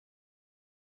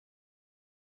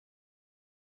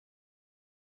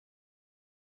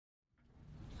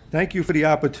Thank you for the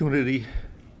opportunity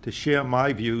to share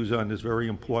my views on this very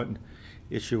important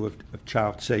issue of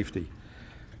child safety.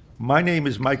 My name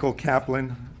is Michael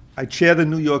Kaplen. I chair the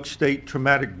New York State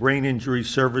Traumatic Brain Injury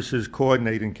Services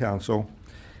Coordinating Council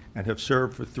and have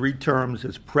served for 3 terms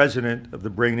as president of the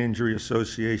Brain Injury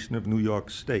Association of New York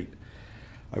State.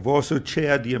 I've also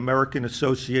chaired the American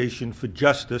Association for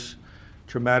Justice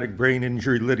Traumatic Brain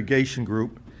Injury Litigation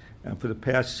Group, and for the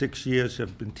past 6 years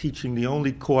have been teaching the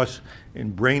only course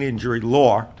in brain injury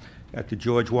law at the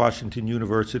George Washington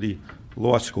University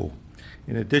Law School.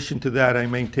 In addition to that, I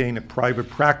maintain a private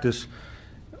practice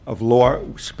of law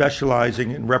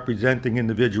specializing in representing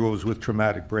individuals with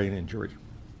traumatic brain injury.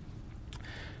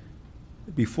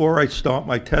 Before I start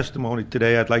my testimony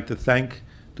today, I'd like to thank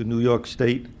the New York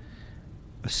State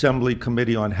Assembly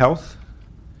Committee on Health,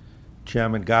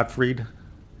 Chairman Gottfried,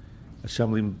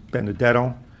 Assemblyman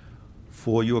Benedetto,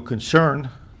 for your concern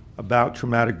about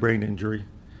traumatic brain injury,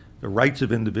 the rights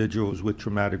of individuals with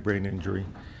traumatic brain injury,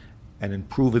 and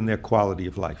improving their quality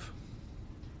of life.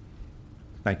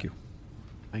 Thank you.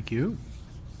 Thank you.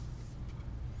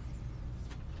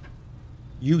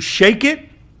 You shake it,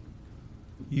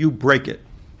 you break it.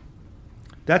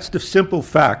 That's the simple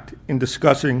fact in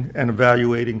discussing and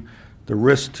evaluating the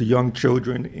risk to young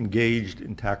children engaged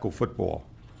in tackle football.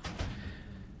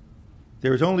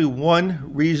 There is only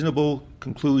one reasonable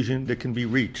conclusion that can be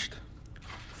reached.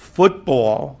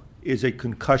 Football is a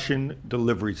concussion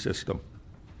delivery system.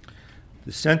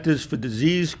 The Centers for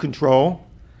Disease Control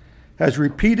has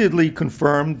repeatedly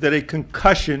confirmed that a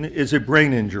concussion is a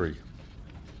brain injury.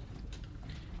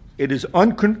 It is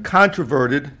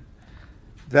uncontroverted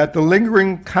that the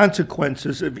lingering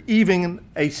consequences of even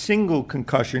a single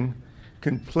concussion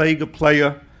can plague a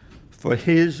player for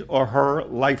his or her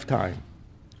lifetime.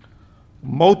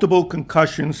 Multiple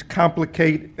concussions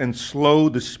complicate and slow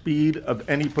the speed of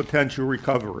any potential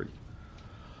recovery.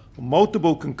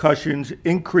 Multiple concussions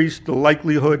increase the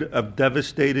likelihood of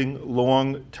devastating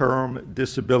long-term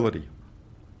disability.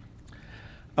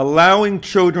 Allowing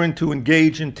children to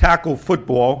engage in tackle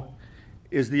football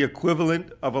is the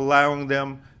equivalent of allowing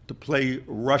them to play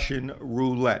Russian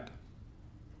roulette.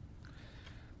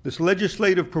 This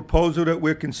legislative proposal that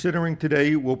we're considering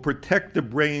today will protect the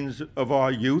brains of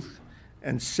our youth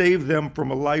and save them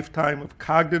from a lifetime of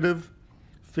cognitive,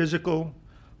 physical,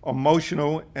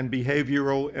 emotional, and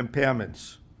behavioral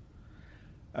impairments.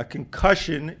 A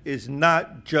concussion is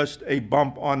not just a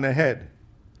bump on the head.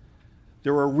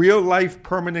 There are real-life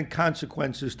permanent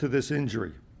consequences to this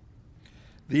injury.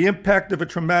 The impact of a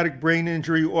traumatic brain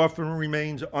injury often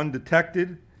remains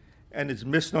undetected and is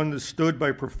misunderstood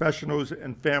by professionals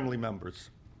and family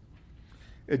members.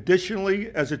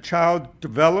 Additionally, as a child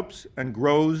develops and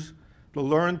grows, the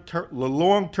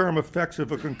long-term effects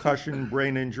of a concussion and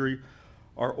brain injury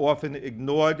are often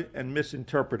ignored and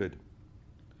misinterpreted.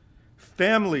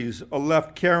 Families are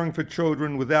left caring for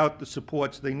children without the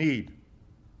supports they need.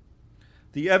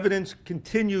 The evidence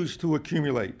continues to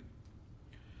accumulate.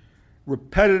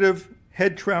 Repetitive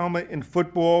head trauma in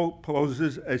football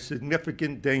poses a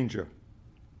significant danger.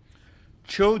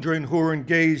 Children who are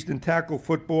engaged in tackle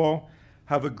football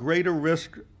have a greater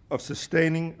risk of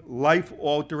sustaining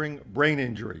life-altering brain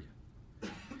injury.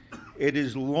 It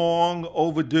is long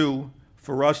overdue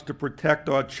for us to protect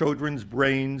our children's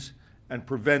brains and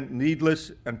prevent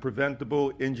needless and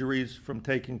preventable injuries from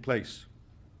taking place.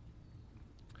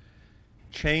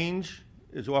 Change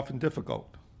is often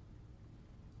difficult.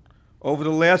 Over the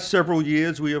last several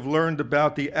years, we have learned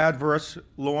about the adverse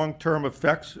long-term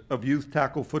effects of youth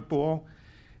tackle football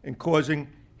in causing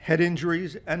head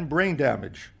injuries and brain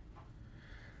damage.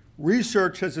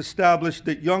 Research has established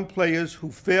that young players who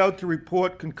failed to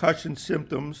report concussion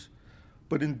symptoms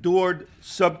but endured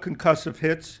subconcussive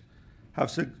hits have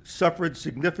suffered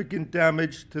significant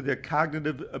damage to their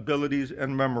cognitive abilities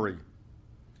and memory.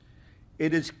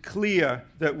 It is clear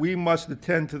that we must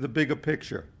attend to the bigger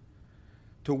picture,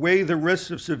 to weigh the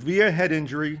risks of severe head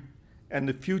injury and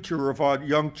the future of our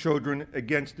young children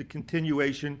against the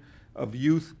continuation of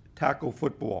youth tackle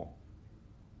football.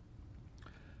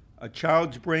 A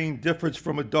child's brain differs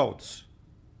from adults.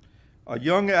 A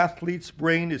young athlete's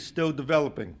brain is still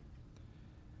developing.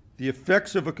 The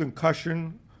effects of a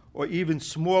concussion or even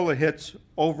smaller hits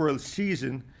over a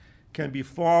season can be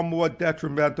far more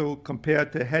detrimental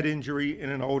compared to head injury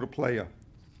in an older player.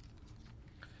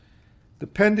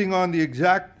 Depending on the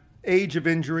exact age of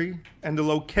injury and the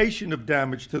location of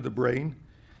damage to the brain,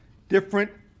 different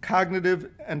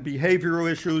cognitive and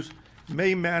behavioral issues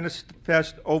may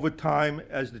manifest over time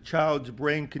as the child's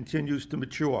brain continues to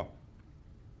mature.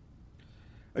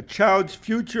 A child's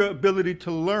future ability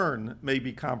to learn may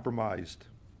be compromised.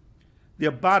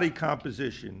 their body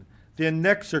composition, their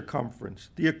neck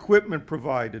circumference, the equipment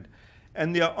provided,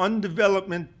 and their undeveloped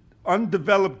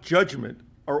judgment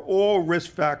are all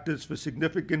risk factors for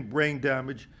significant brain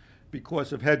damage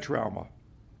because of head trauma.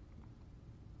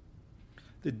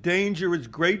 The danger is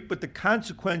great, but the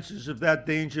consequences of that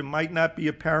danger might not be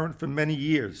apparent for many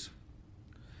years.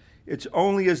 It's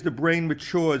only as the brain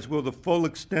matures will the full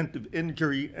extent of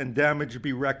injury and damage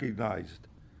be recognized.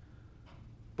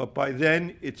 But by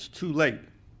then, it's too late.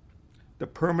 The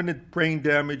permanent brain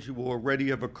damage will already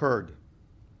have occurred.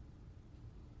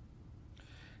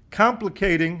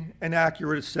 Complicating an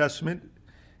accurate assessment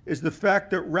is the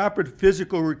fact that rapid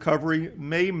physical recovery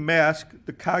may mask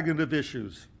the cognitive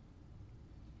issues.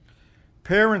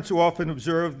 Parents often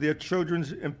observe their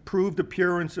children's improved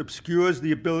appearance obscures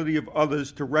the ability of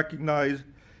others to recognize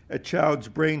a child's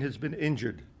brain has been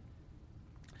injured.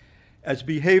 As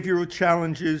behavioral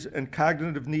challenges and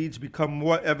cognitive needs become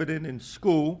more evident in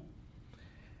school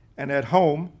and at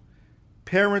home,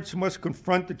 parents must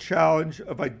confront the challenge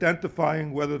of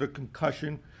identifying whether the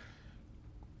concussion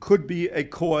could be a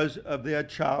cause of their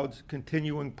child's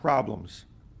continuing problems.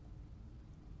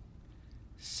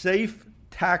 Safe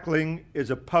tackling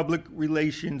is a public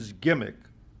relations gimmick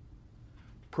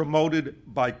promoted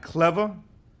by clever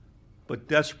but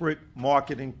desperate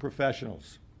marketing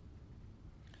professionals.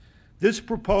 This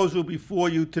proposal before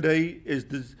you today is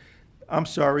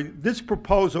this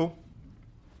proposal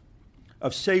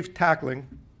of safe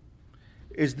tackling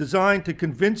is designed to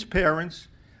convince parents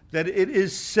that it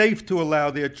is safe to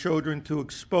allow their children to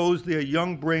expose their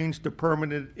young brains to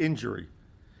permanent injury.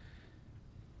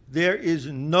 There is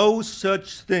no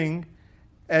such thing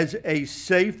as a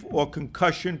safe or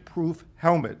concussion-proof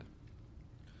helmet.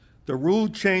 The rule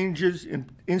changes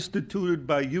instituted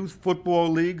by youth football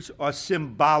leagues are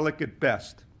symbolic at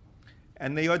best,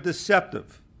 and they are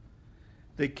deceptive.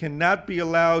 They cannot be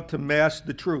allowed to mask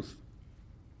the truth.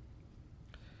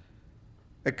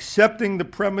 Accepting the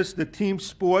premise that team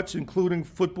sports, including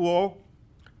football,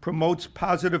 promotes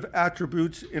positive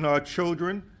attributes in our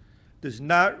children does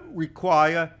not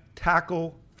require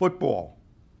tackle football.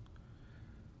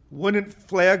 Wouldn't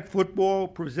flag football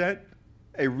present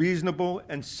a reasonable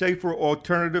and safer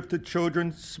alternative to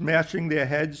children smashing their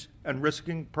heads and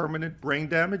risking permanent brain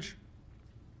damage?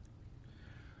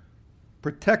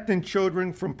 Protecting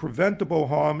children from preventable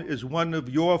harm is one of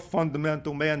your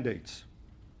fundamental mandates.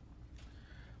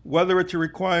 Whether it's a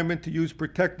requirement to use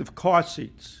protective car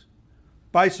seats,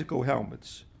 bicycle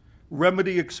helmets,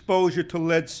 remedy exposure to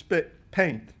lead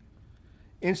paint,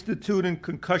 instituting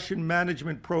concussion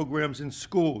management programs in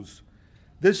schools,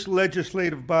 this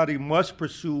legislative body must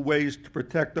pursue ways to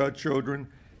protect our children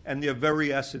and their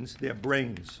very essence, their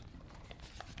brains.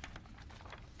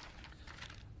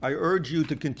 I urge you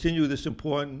to continue this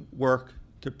important work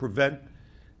to prevent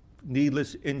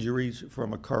needless injuries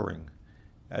from occurring.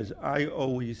 As I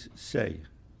always say,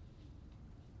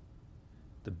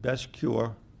 the best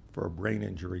cure for a brain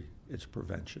injury is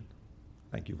prevention.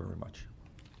 Thank you very much.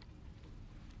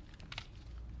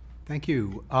 Thank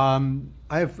you. I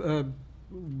have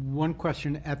one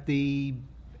question. At the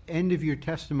end of your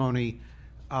testimony,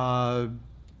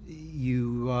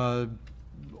 you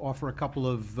offer a couple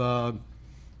of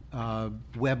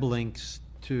web links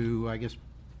to, I guess,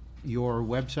 your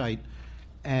website,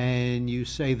 and you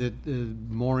say that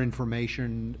more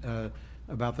information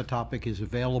about the topic is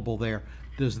available there.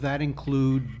 Does that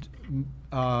include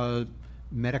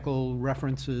medical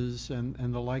references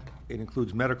and the like? It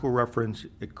includes medical reference.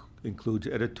 It includes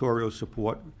editorial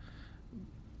support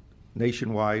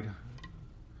nationwide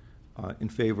in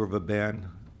favor of a ban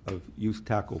of youth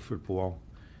tackle football.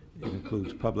 It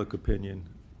includes public opinion,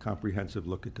 comprehensive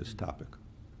look at this topic.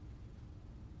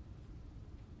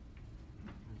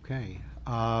 Okay.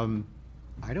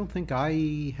 I don't think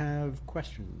I have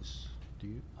questions. Do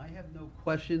you? I have no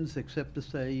questions except to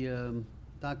say,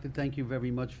 Doctor, thank you very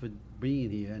much for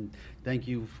being here, and thank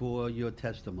you for your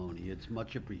testimony. It's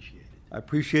much appreciated. I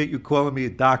appreciate you calling me a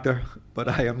doctor, but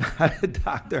I am not a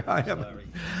doctor.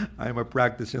 I am a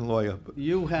practicing lawyer.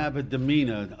 You have a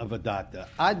demeanor of a doctor.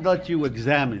 I'd let you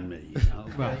examine me.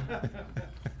 Okay? Well,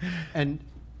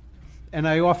 and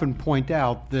I often point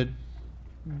out that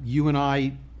you and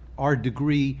I, our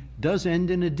degree does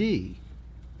end in a D.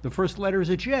 The first letter is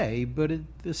a J, but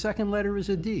the second letter is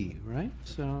a D, right?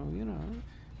 So, you know.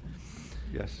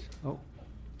 Yes. Oh.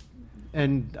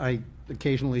 And I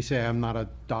occasionally say I'm not a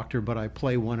doctor, but I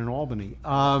play one in Albany.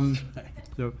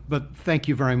 But thank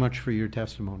you very much for your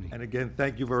testimony. And again,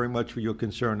 thank you very much for your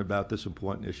concern about this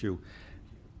important issue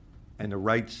and the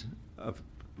rights of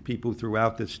people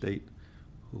throughout this state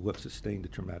who have sustained a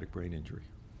traumatic brain injury.